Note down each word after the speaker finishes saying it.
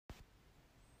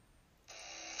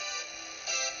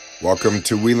Welcome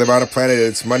to We Live on a Planet.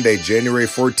 It's Monday, January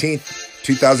 14th,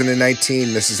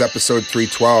 2019. This is episode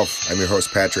 312. I'm your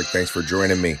host, Patrick. Thanks for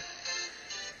joining me.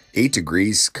 8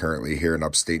 degrees currently here in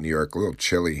upstate New York. A little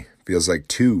chilly. Feels like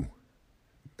 2.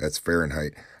 That's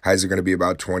Fahrenheit. Highs are going to be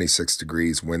about 26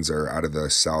 degrees. Winds are out of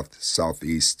the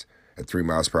southeast at 3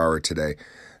 miles per hour today.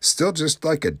 Still just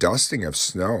like a dusting of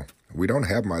snow. We don't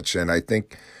have much, and I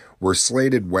think we're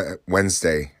slated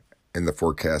Wednesday in the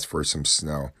forecast for some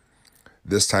snow.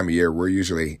 This time of year, we're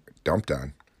usually dumped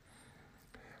on.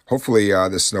 Hopefully,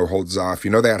 the snow holds off.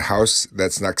 You know that house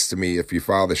that's next to me? If you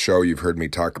follow the show, you've heard me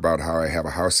talk about how I have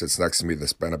a house that's next to me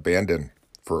that's been abandoned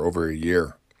for over a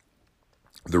year.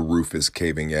 The roof is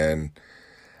caving in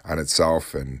on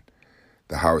itself, and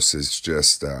the house is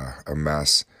just a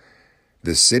mess.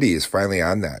 The city is finally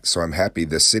on that, so I'm happy.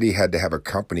 The city had to have a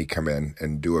company come in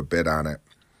and do a bid on it,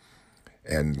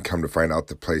 and come to find out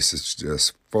the place is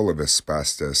just full of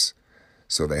asbestos.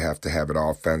 So they have to have it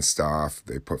all fenced off.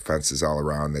 They put fences all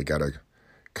around. They got to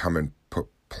come and put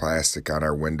plastic on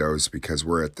our windows because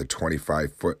we're at the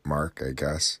 25-foot mark, I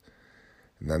guess.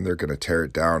 And then they're going to tear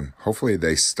it down. Hopefully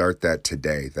they start that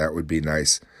today. That would be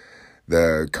nice.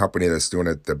 The company that's doing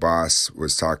it, the boss,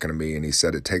 was talking to me, and he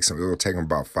said it will take them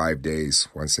about 5 days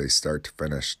once they start to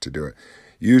finish to do it.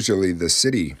 Usually the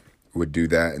city would do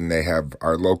that, and they have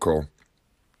our local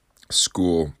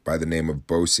school by the name of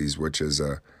BOCES, which is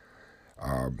a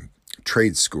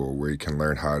trade school where you can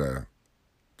learn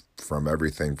from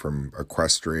everything from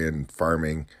equestrian,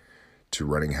 farming, to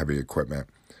running heavy equipment.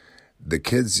 The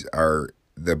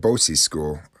BOCES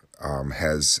school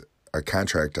has a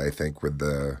contract, I think, with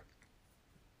the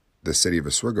city of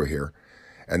Oswego here,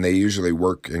 and they usually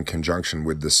work in conjunction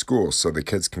with the school so the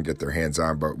kids can get their hands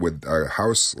on. But with a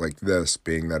house like this,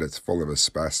 being that it's full of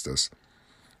asbestos,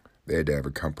 they had to have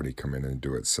a company come in and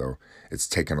do it, so it's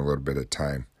taken a little bit of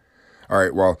time. All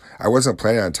right, well, I wasn't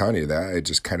planning on telling you that. It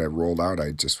just kind of rolled out.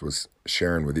 I just was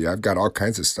sharing with you. I've got all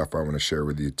kinds of stuff I want to share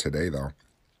with you today, though.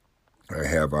 I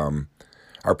have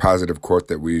our positive quote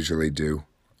that we usually do,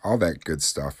 all that good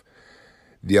stuff.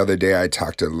 The other day, I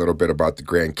talked a little bit about the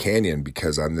Grand Canyon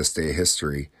because on this day of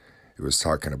history, it was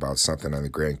talking about something on the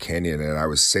Grand Canyon, and I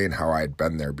was saying how I had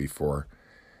been there before.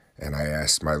 And I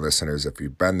asked my listeners if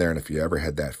you've been there and if you ever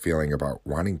had that feeling about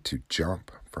wanting to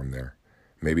jump from there.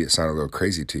 Maybe it sounded a little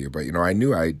crazy to you, but I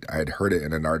knew I'd heard it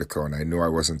in an article, and I knew I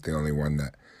wasn't the only one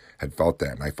that had felt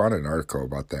that. And I found an article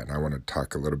about that, and I want to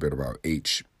talk a little bit about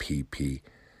HPP,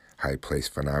 high place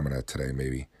phenomena, today,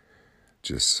 maybe,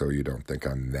 just so you don't think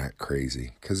I'm that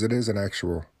crazy, because it is an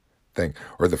actual thing.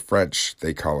 Or the French,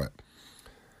 they call it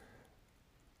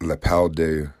l'appel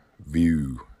de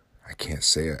vue. I can't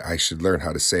say it. I should learn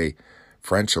how to say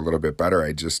French a little bit better.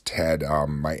 I just had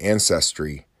my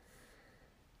Ancestry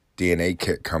DNA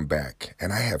kit come back,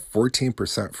 and I have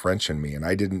 14% French in me, and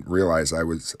I didn't realize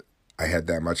I had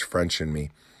that much French in me.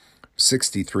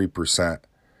 63%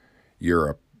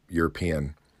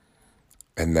 European,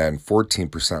 and then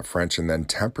 14% French, and then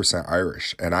 10%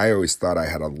 Irish. And I always thought I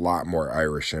had a lot more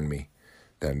Irish in me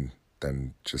than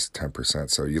just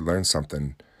 10%. So you learn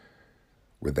something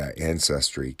with that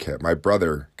Ancestry kit. My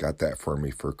brother got that for me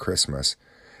for Christmas.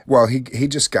 Well, he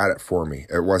just got it for me.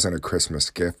 It wasn't a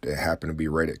Christmas gift. It happened to be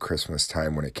right at Christmas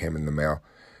time when it came in the mail.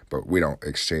 But we don't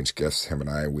exchange gifts, him and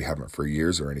I. We haven't for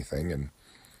years or anything. And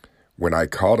when I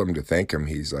called him to thank him,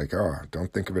 he's like, oh,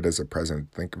 don't think of it as a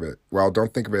present.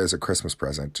 Don't think of it as a Christmas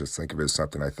present. Just think of it as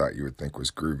something I thought you would think was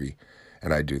groovy.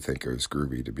 And I do think it was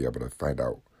groovy to be able to find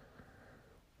out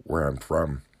where I'm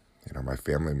from, my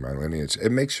family, my lineage.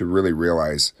 It makes you really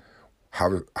realize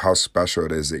how special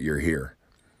it is that you're here.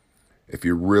 If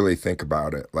you really think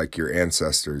about it, like your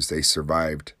ancestors, they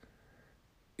survived,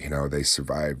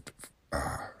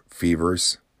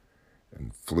 fevers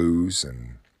and flus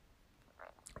and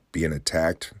being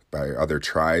attacked by other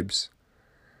tribes,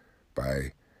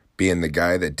 by being the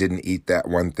guy that didn't eat that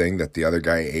one thing that the other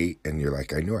guy ate, and you're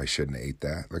like, I knew I shouldn't have ate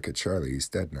that. Look at Charlie, he's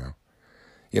dead now.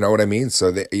 You know what I mean?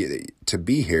 So to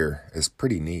be here is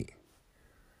pretty neat.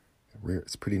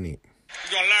 It's pretty neat.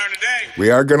 We're going to learn today. We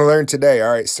are going to learn today.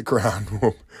 All right, stick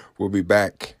around. We'll be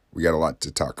back. We got a lot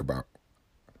to talk about.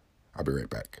 I'll be right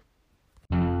back.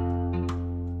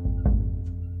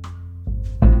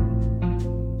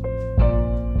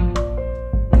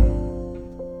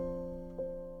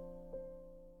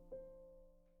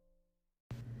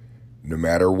 No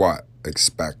matter what,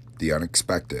 expect the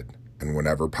unexpected, and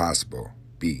whenever possible,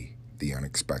 be the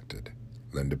unexpected.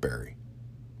 Linda Berry.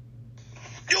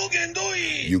 You can do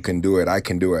it. You can do it. I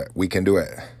can do it. We can do it.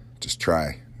 Just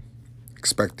try.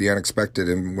 Expect the unexpected,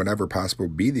 and whenever possible,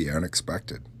 be the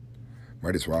unexpected.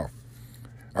 Might as well.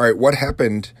 All right, what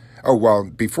happened? Oh, well,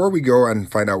 before we go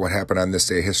and find out what happened on this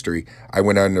day of history, I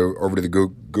went over to the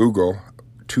Google,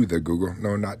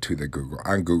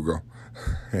 on Google.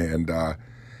 And I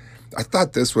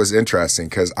thought this was interesting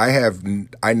because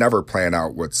I never plan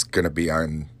out what's going to be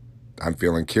on I'm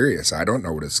Feeling Curious. I don't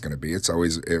know what it's going to be.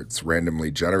 It's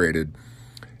randomly generated.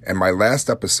 And my last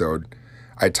episode,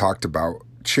 I talked about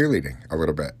cheerleading a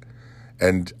little bit.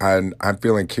 And I'm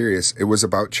Feeling Curious, it was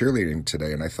about cheerleading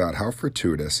today. And I thought, how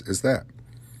fortuitous is that?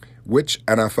 Which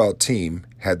NFL team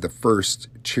had the first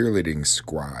cheerleading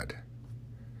squad?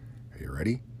 Are you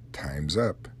ready? Time's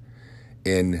up.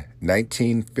 In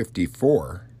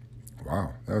 1954,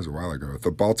 wow, that was a while ago,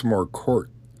 the Baltimore Court.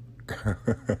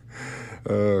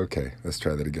 Okay, let's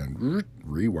try that again.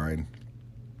 Rewind.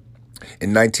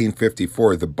 In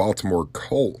 1954, the Baltimore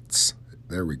Colts,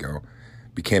 there we go,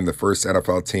 became the first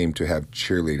NFL team to have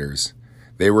cheerleaders.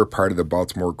 They were part of the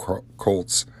Baltimore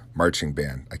Colts marching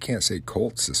band. I can't say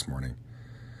Colts this morning.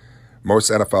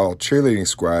 Most NFL cheerleading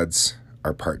squads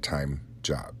are part-time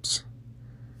jobs.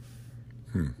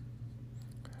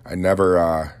 I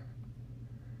never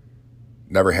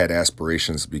had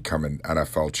aspirations to become an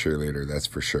NFL cheerleader, that's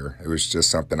for sure. It was just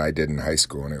something I did in high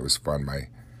school, and it was fun my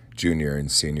junior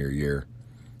and senior year.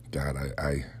 God,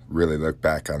 I really look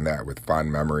back on that with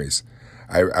fond memories.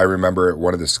 I remember at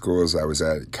one of the schools I was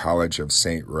at, College of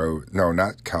St. Rose. No,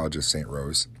 not College of St.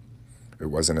 Rose. It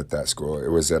wasn't at that school. It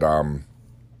was at, it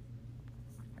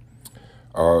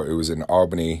was in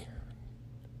Albany.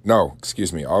 No,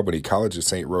 excuse me, Albany. College of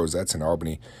St. Rose, that's in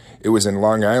Albany. It was in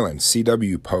Long Island,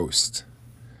 C.W. Post.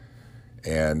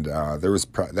 And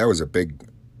that was a big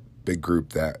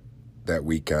group that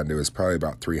weekend. It was probably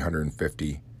about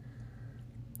 350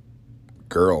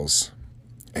 girls.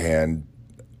 And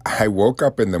I woke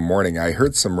up in the morning. I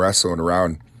heard some wrestling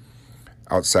around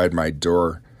outside my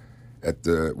door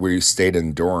we stayed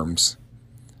in dorms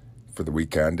for the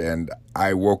weekend. And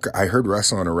I heard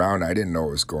wrestling around. I didn't know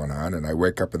what was going on. And I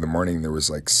wake up in the morning, there was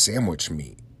like sandwich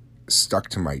meat stuck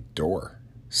to my door.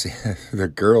 See, the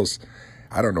girls,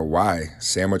 I don't know why,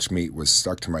 sandwich meat was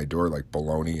stuck to my door like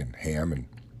bologna and ham. And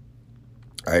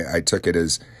I took it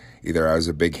as either I was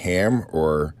a big ham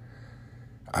or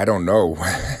I don't know.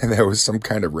 There was some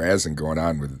kind of razzing going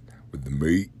on with the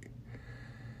meat.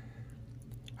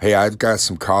 Hey, I've got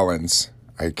some call-ins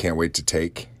I can't wait to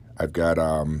take. I've got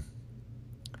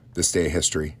This Day of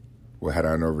History. We'll head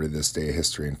on over to This Day of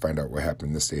History and find out what happened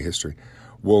in This Day of History.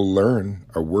 We'll learn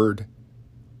a word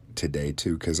today,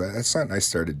 too, because that's something I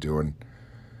started doing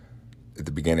at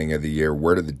the beginning of the year.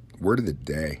 Word of the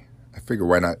day. I figure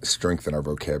why not strengthen our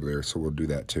vocabulary, so we'll do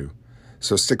that, too.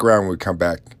 So stick around when we come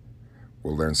back.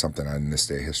 We'll learn something on This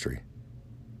Day of History.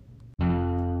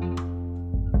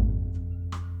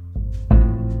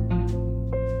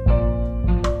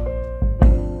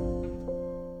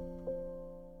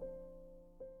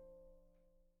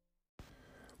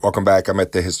 Welcome back. I'm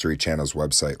at the History Channel's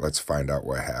website. Let's find out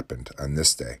what happened on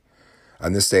this day.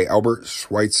 On this day, Albert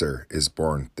Schweitzer is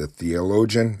born. The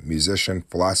theologian, musician,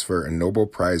 philosopher, and Nobel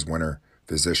Prize winner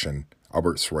physician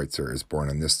Albert Schweitzer is born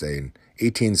on this day in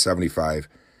 1875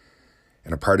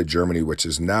 in a part of Germany which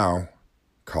is now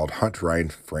called Haute-Rhine,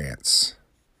 France.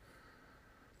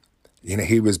 You know,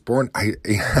 he was born.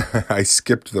 I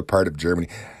skipped the part of Germany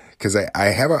because I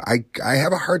have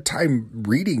a hard time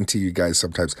reading to you guys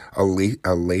sometimes.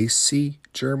 Alsace,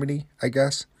 Germany, I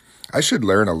guess. I should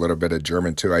learn a little bit of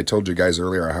German too. I told you guys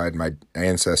earlier I had my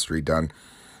ancestry done,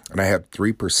 and I have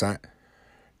 3%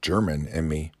 German in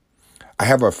me. I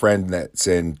have a friend that's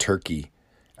in Turkey,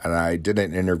 and I did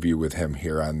an interview with him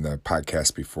here on the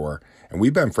podcast before. And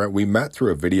we've been friends. We met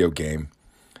through a video game,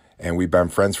 and we've been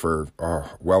friends for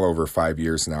well over 5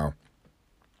 years now.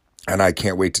 And I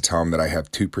can't wait to tell him that I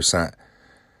have 2%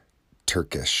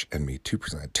 Turkish in me,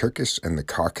 2% Turkish and the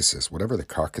Caucasus, whatever the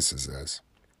Caucasus is.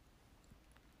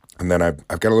 And then I've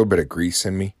got a little bit of Greece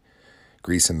in me,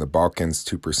 Greece in the Balkans,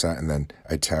 2%, and then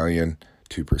Italian,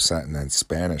 2%, and then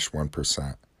Spanish,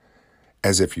 1%.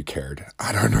 As if you cared.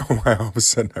 I don't know why all of a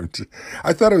sudden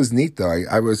I thought it was neat though.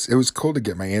 It was cool to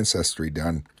get my ancestry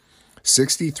done.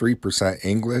 63%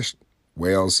 English,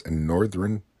 Wales, and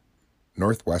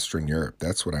Northwestern Europe.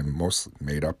 That's what I'm most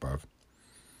made up of.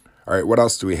 All right, what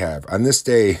else do we have? On this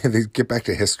day, get back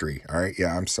to history. All right,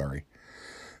 yeah, I'm sorry.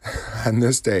 On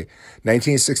this day,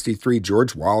 1963,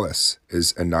 George Wallace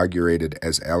is inaugurated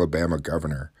as Alabama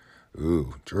governor.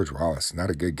 Ooh, George Wallace, not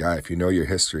a good guy. If you know your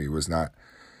history, he was not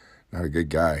a good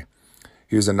guy.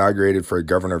 He was inaugurated for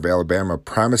governor of Alabama,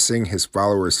 promising his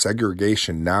followers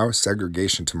segregation now,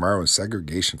 segregation tomorrow, and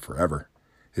segregation forever.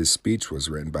 His speech was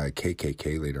written by a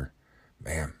KKK leader.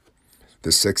 Man, the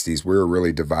 60s, we were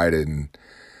really divided, and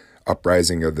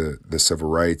uprising of the civil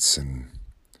rights, and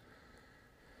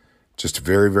just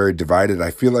very, very divided.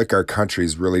 I feel like our country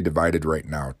is really divided right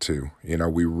now, too. You know,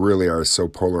 we really are so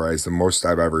polarized, the most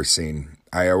I've ever seen.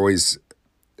 I always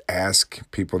ask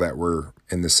people that were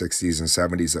in the 60s and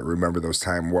 70s that remember those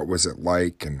times, what was it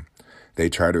like? And they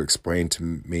try to explain to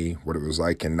me what it was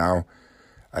like. And now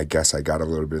I guess I got a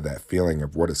little bit of that feeling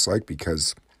of what it's like,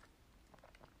 because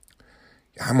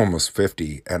I'm almost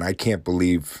 50 and I can't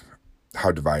believe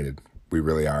how divided we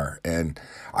really are. And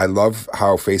I love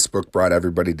how Facebook brought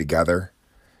everybody together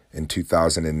in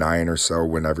 2009 or so,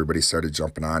 when everybody started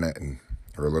jumping on it,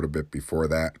 or a little bit before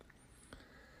that.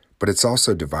 But it's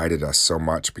also divided us so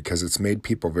much, because it's made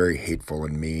people very hateful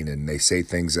and mean, and they say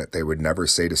things that they would never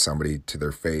say to somebody to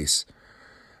their face.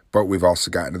 But we've also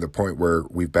gotten to the point where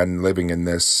we've been living in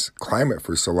this climate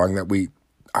for so long that we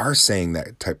are saying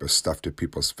that type of stuff to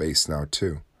people's face now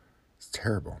too. It's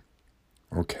terrible.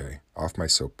 Okay, off my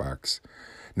soapbox.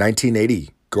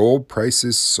 1980, gold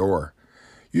prices soar.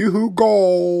 Yoo-hoo,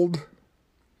 gold.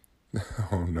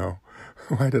 Oh no.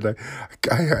 Why did I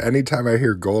anytime I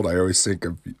hear gold, I always think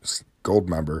of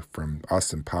Goldmember from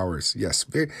Austin Powers. Yes,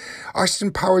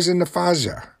 Austin Powers in the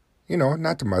Faja. You know,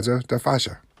 not the Mazda, the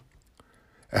Faja.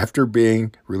 After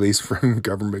being released from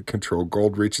government control,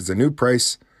 gold reaches a new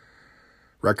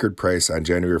record price on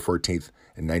January 14th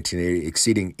in 1980,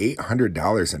 exceeding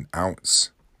 $800 an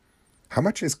ounce. How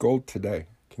much is gold today?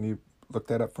 Can you look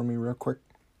that up for me real quick?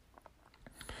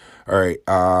 All right.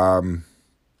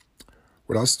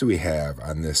 What else do we have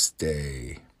on this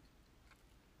day?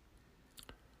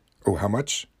 Oh, how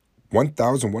much?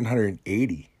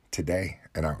 1,180 today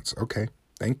an ounce. Okay,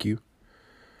 thank you.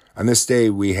 On this day,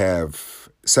 we have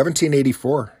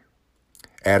 1784.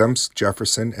 Adams,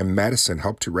 Jefferson, and Madison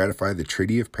helped to ratify the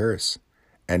Treaty of Paris,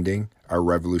 ending our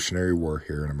Revolutionary War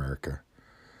here in America.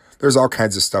 There's all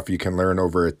kinds of stuff you can learn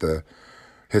over at the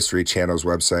History Channel's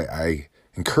website. I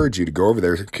encourage you to go over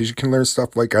there, because you can learn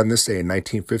stuff like on this day in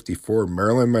 1954,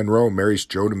 Marilyn Monroe marries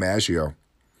Joe DiMaggio.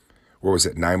 What was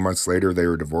it, 9 months later, they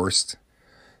were divorced?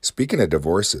 Speaking of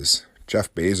divorces,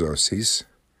 Jeff Bezos, he's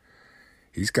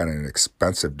got an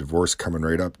expensive divorce coming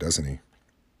right up, doesn't he?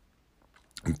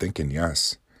 I'm thinking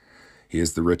yes. He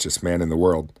is the richest man in the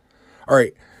world. All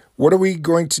right, what are we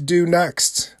going to do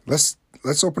next? Let's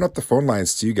open up the phone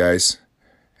lines to you guys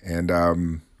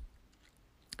and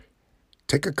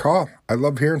take a call. I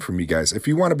love hearing from you guys. If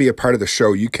you want to be a part of the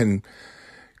show, you can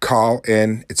call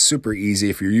in. It's super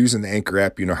easy. If you're using the Anchor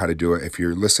app, you know how to do it. If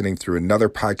you're listening through another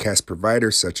podcast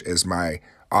provider, such as my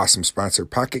awesome sponsor,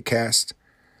 Pocket Cast,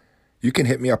 you can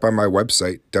hit me up on my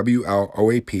website,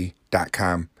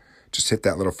 WLOAP.com. Just hit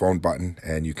that little phone button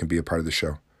and you can be a part of the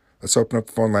show. Let's open up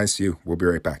the phone lines to you. We'll be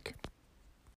right back.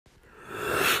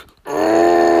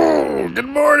 Oh, good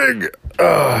morning.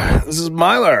 This is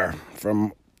Mylar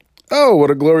from Oh,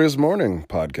 What a Glorious Morning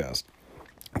podcast.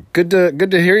 Good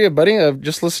to hear you, buddy. I've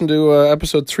just listened to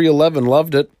episode 311.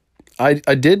 Loved it.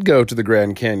 I did go to the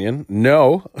Grand Canyon.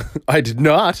 No, I did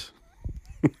not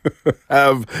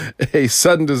have a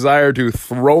sudden desire to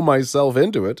throw myself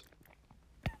into it.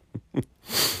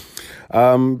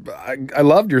 I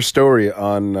loved your story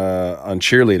on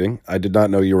cheerleading. I did not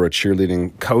know you were a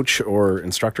cheerleading coach or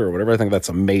instructor or whatever. I think that's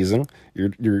amazing.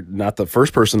 You're not the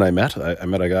first person I met. I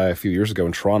met a guy a few years ago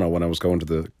in Toronto when I was going to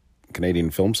the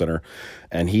Canadian Film Center,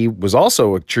 and he was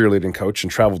also a cheerleading coach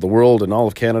and traveled the world and all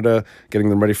of Canada, getting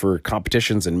them ready for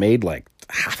competitions, and made like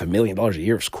 $500,000 a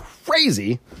year. It's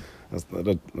crazy.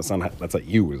 That's not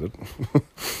you, is it?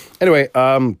 Anyway,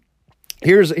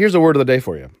 Here's a word of the day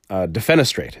for you.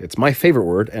 Defenestrate. It's my favorite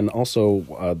word, and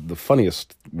also the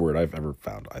funniest word I've ever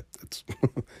found.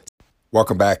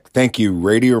 Welcome back. Thank you,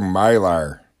 Radio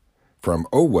Mylar from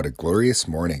Oh, What a Glorious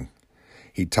Morning.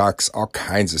 He talks all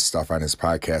kinds of stuff on his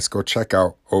podcast. Go check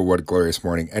out Oh, What a Glorious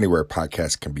Morning anywhere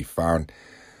podcasts can be found.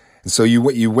 And so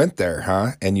you went there,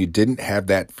 huh? And you didn't have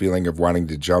that feeling of wanting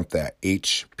to jump that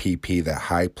HPP, that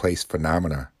high place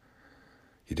phenomena.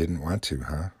 You didn't want to,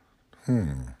 huh?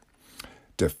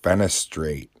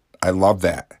 Defenestrate. I love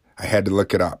that. I had to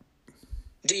look it up.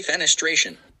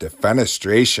 Defenestration.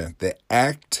 Defenestration. The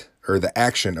act or the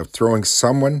action of throwing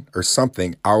someone or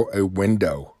something out a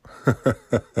window.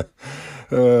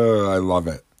 Oh, I love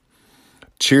it.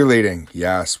 Cheerleading.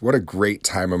 Yes. What a great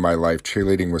time in my life.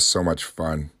 Cheerleading was so much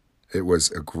fun. It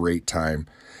was a great time.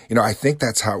 You know, I think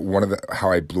that's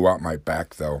how I blew out my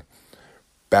back, though.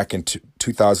 Back in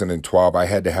 2012, I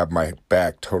had to have my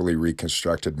back totally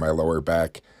reconstructed, my lower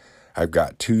back. I've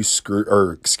got 6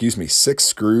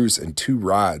 screws and 2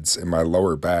 rods in my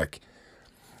lower back.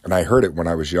 And I heard it when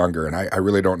I was younger, and I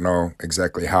really don't know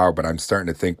exactly how, but I'm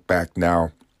starting to think back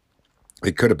now.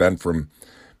 It could have been from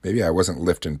maybe I wasn't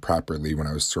lifting properly when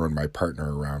I was throwing my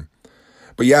partner around.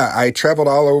 But yeah, I traveled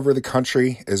all over the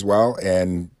country as well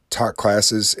and taught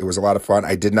classes. It was a lot of fun.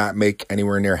 I did not make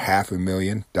anywhere near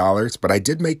 $500,000, but I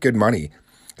did make good money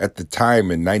at the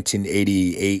time in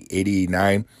 1988,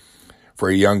 89. For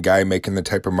a young guy, making the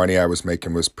type of money I was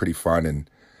making was pretty fun. And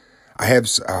I have,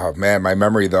 oh man, my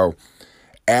memory though,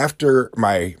 after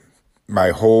my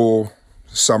whole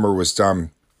summer was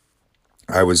done,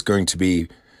 I was going to be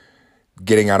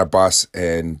getting on a bus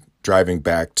and driving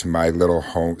back to my little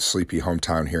sleepy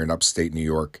hometown here in upstate New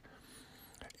York.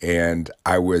 And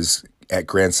I was at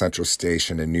Grand Central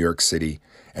Station in New York City,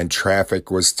 and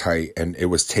traffic was tight, and it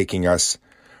was taking us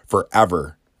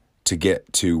forever to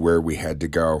get to where we had to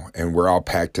go. And we're all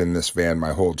packed in this van,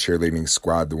 my whole cheerleading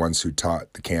squad, the ones who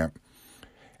taught the camp.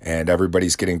 And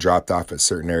everybody's getting dropped off at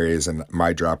certain areas, and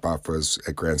my drop-off was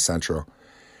at Grand Central.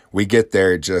 We get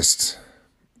there just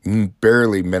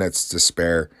barely minutes to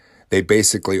spare. They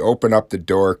basically open up the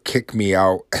door, kick me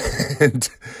out,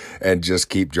 and just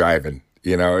keep driving.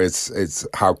 You know, it's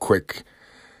how quick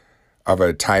of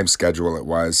a time schedule it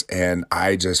was. And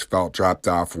I just felt dropped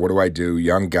off. What do I do?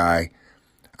 Young guy.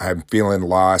 I'm feeling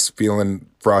lost, feeling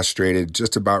frustrated,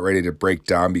 just about ready to break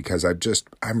down because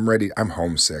I'm ready. I'm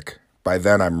homesick. By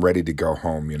then I'm ready to go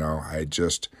home. You know, I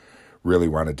just really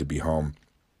wanted to be home.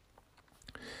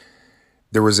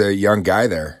 There was a young guy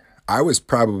there. I was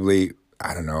probably,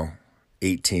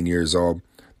 18 years old.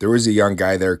 There was a young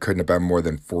guy there, couldn't have been more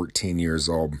than 14 years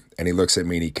old. And he looks at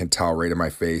me and he can tell right in my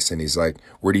face. And he's like,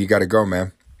 "Where do you got to go,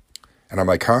 man?" And I'm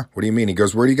like, "Huh? What do you mean?" He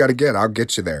goes, "Where do you got to get? I'll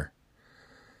get you there."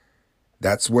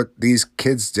 That's what these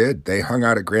kids did. They hung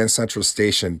out at Grand Central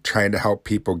Station trying to help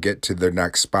people get to their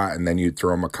next spot. And then you'd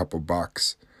throw them a couple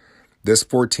bucks. This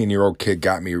 14-year-old kid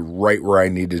got me right where I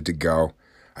needed to go.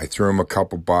 I threw him a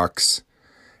couple bucks.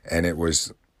 And it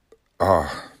was,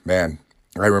 oh, man.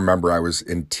 I remember I was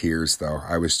in tears, though.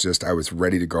 I was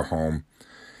ready to go home.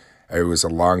 It was a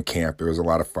long camp. It was a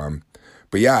lot of fun.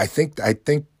 But yeah, I think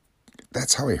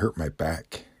that's how I hurt my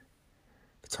back.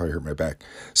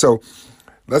 So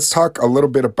let's talk a little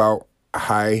bit about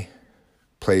high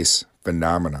place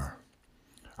phenomena.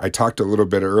 I talked a little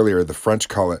bit earlier. The French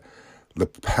call it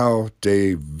l'appel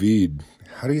du vide.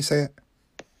 How do you say it?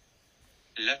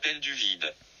 L'appel du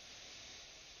vide.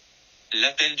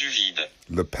 L'appel du vide.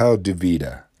 L'appel du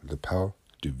vide. L'appel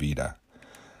du vide.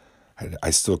 I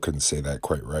still couldn't say that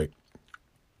quite right.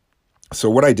 So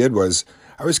what I did was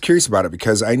I was curious about it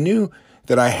because I knew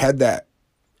that I had that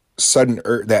sudden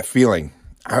that feeling.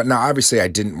 Now, obviously, I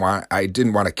didn't want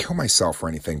to kill myself or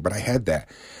anything, but I had that.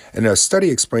 And a study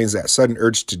explains that sudden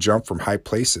urge to jump from high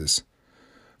places.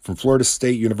 From Florida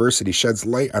State University sheds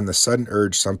light on the sudden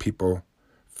urge some people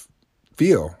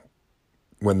feel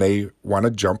when they want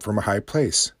to jump from a high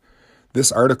place.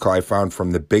 This article I found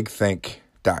from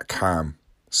thebigthink.com.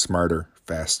 Smarter,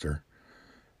 Faster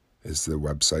is the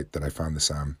website that I found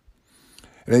this on.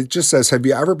 And it just says, have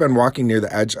you ever been walking near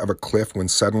the edge of a cliff when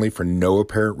suddenly, for no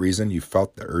apparent reason, you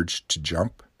felt the urge to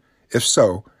jump? If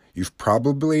so, you've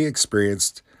probably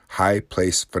experienced high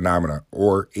place phenomena,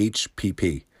 or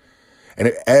HPP.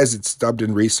 And as it's dubbed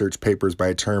in research papers by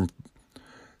a term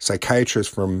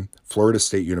psychiatrist from Florida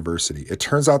State University. It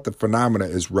turns out the phenomena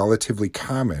is relatively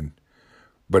common,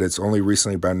 but it's only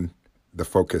recently been the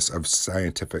focus of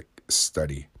scientific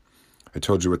study. I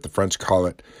told you what the French call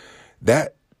it.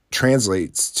 That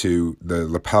translates to the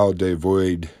l'appel du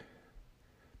vide,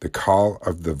 the call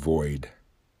of the void.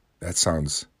 That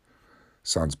sounds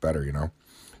better, you know.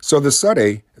 So the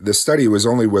study was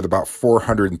only with about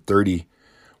 431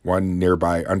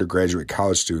 nearby undergraduate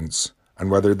college students on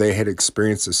whether they had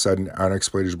experienced a sudden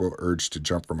unexplainable urge to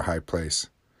jump from a high place.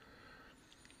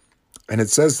 And it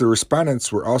says the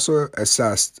respondents were also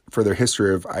assessed for their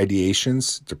history of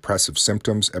ideations, depressive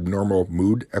symptoms, abnormal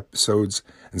mood episodes,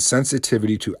 and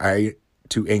sensitivity to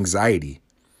anxiety,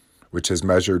 which is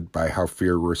measured by how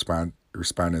fear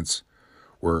respondents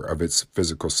were of its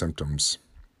physical symptoms.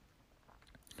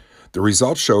 The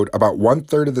results showed about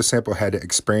 1/3 of the sample had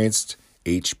experienced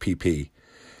HPP.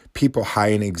 People high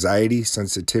in anxiety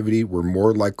sensitivity were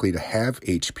more likely to have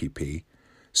HPP.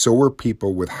 So were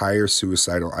people with higher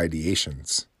suicidal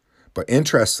ideations. But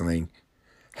interestingly,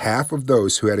 half of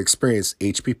those who had experienced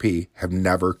HPP have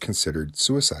never considered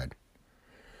suicide.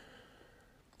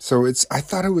 So I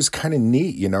thought it was kind of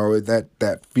neat, you know,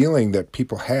 that feeling that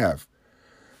people have.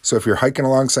 So if you're hiking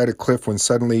alongside a cliff when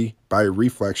suddenly, by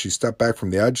reflex, you step back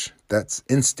from the edge, that's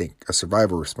instinct, a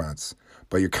survival response.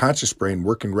 But your conscious brain,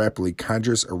 working rapidly,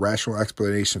 conjures a rational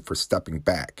explanation for stepping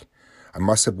back. I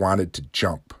must have wanted to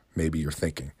jump, maybe you're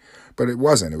thinking. But it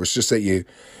wasn't. It was just that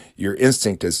your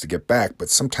instinct is to get back, but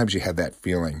sometimes you had that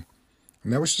feeling.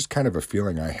 And that was just kind of a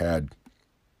feeling I had.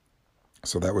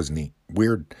 So that was neat.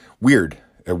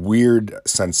 A weird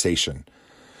sensation.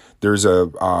 There's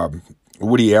a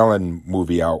Woody Allen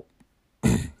movie out,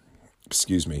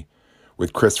 excuse me,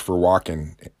 with Christopher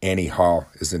Walken. Annie Hall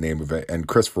is the name of it. And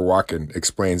Christopher Walken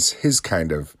explains his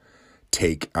kind of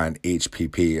take on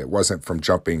HPP. It wasn't from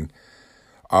jumping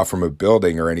off from a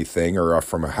building or anything, or off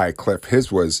from a high cliff.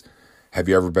 His was, have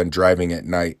you ever been driving at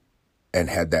night and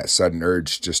had that sudden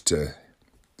urge just to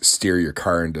steer your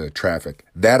car into traffic?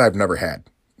 That I've never had.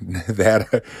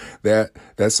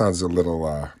 that sounds a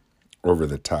little over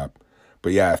the top.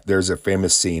 But yeah, there's a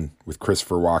famous scene with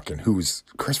Christopher Walken,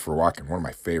 one of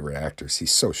my favorite actors.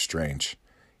 He's so strange.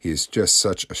 He is just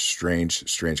such a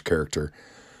strange character.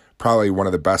 Probably one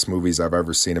of the best movies I've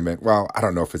ever seen him in. Well, I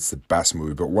don't know if it's the best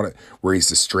movie, but where he's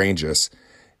the strangest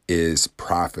is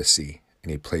Prophecy,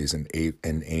 and he plays an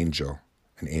angel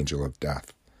of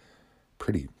death.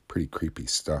 Pretty creepy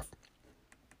stuff.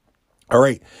 All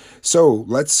right, so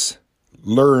let's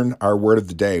learn our word of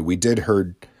the day. We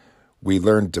learned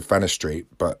defenestrate,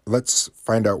 but let's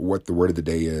find out what the word of the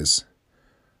day is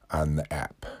on the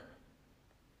app.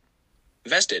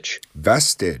 Vestige.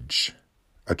 Vestige.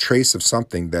 A trace of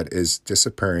something that is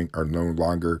disappearing or no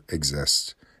longer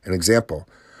exists. An example,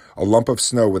 a lump of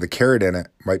snow with a carrot in it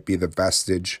might be the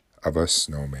vestige of a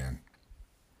snowman.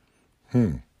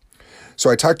 So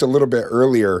I talked a little bit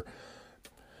earlier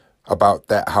about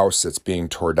that house that's being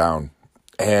torn down.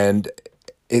 And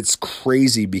it's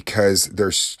crazy because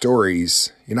there's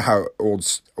stories. You know how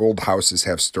old houses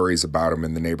have stories about them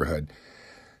in the neighborhood.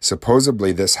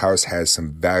 Supposedly this house has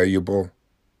some valuable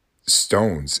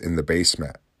stones in the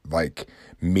basement, like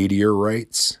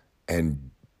meteorites and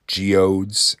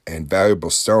geodes and valuable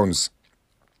stones,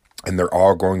 and they're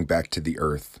all going back to the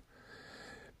earth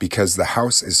because the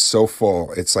house is so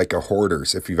full. It's like a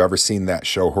Hoarders. If you've ever seen that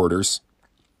show Hoarders,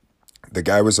 the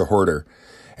guy was a hoarder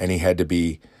and he had to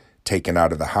be taken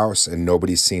out of the house, and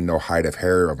nobody's seen no hide of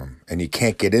hair of him, and you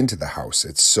can't get into the house.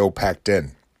 It's so packed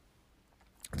in.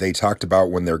 They talked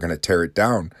about when they're going to tear it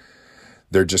down,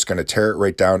 they're just going to tear it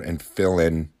right down and fill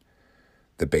in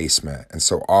the basement. And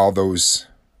so all those,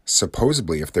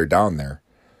 supposedly, if they're down there,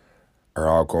 are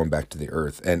all going back to the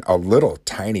earth. And a little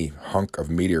tiny hunk of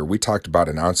meteor. We talked about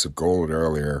an ounce of gold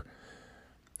earlier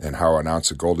and how an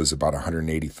ounce of gold is about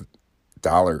 $180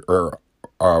 or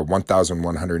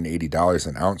 $1,180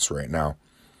 an ounce right now.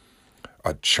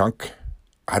 A chunk,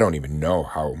 I don't even know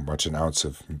how much an ounce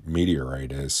of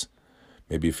meteorite is.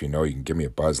 Maybe if you know, you can give me a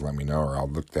buzz, let me know, or I'll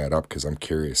look that up because I'm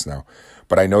curious now.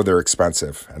 But I know they're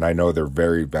expensive, and I know they're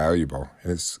very valuable.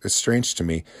 And it's strange to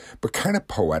me, but kind of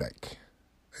poetic.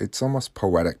 It's almost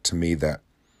poetic to me that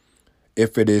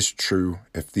if it is true,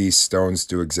 if these stones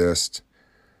do exist,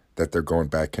 that they're going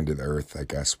back into the earth, I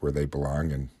guess, where they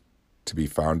belong and to be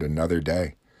found another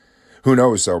day. Who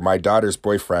knows, though? My daughter's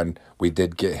boyfriend, we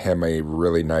did get him a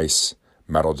really nice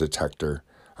metal detector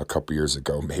a couple years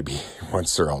ago. Maybe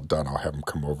once they're all done, I'll have him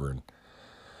come over and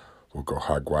we'll go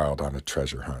hog wild on a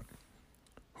treasure hunt.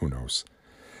 Who knows?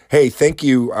 Hey, thank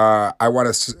you. I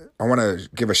want to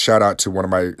give a shout out to one of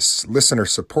my listener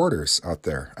supporters out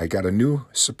there. I got a new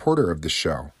supporter of the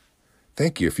show.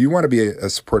 Thank you. If you want to be a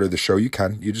supporter of the show, you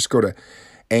can. You just go to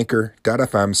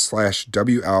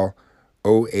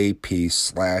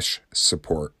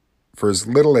anchor.fm/WLOAP/support. For as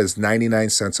little as 99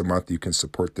 cents a month, you can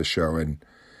support the show. And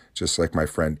just like my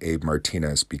friend Abe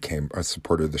Martinez became a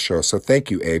supporter of the show. So thank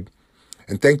you, Abe.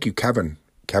 And thank you, Kevin.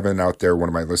 Kevin out there, one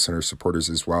of my listener supporters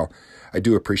as well. I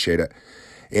do appreciate it.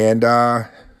 And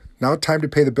now time to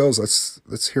pay the bills.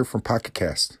 Let's hear from Pocket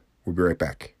Cast. We'll be right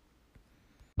back.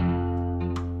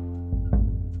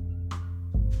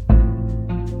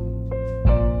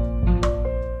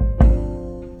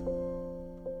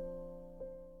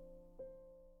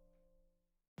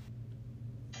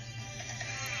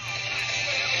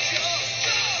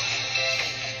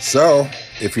 So,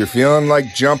 if you're feeling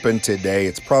like jumping today,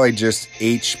 it's probably just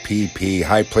HPP,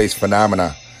 high place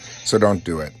phenomena. So don't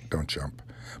do it. Don't jump.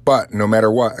 But no matter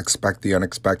what, expect the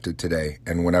unexpected today,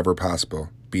 and whenever possible,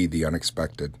 be the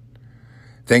unexpected.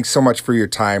 Thanks so much for your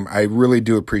time. I really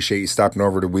do appreciate you stopping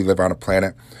over to We Live on a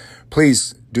Planet.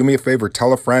 Please do me a favor.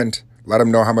 Tell a friend. Let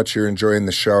them know how much you're enjoying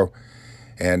the show.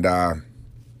 And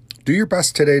do your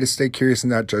best today to stay curious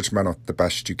and not judgmental the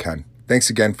best you can. Thanks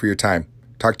again for your time.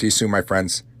 Talk to you soon, my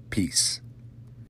friends. Peace.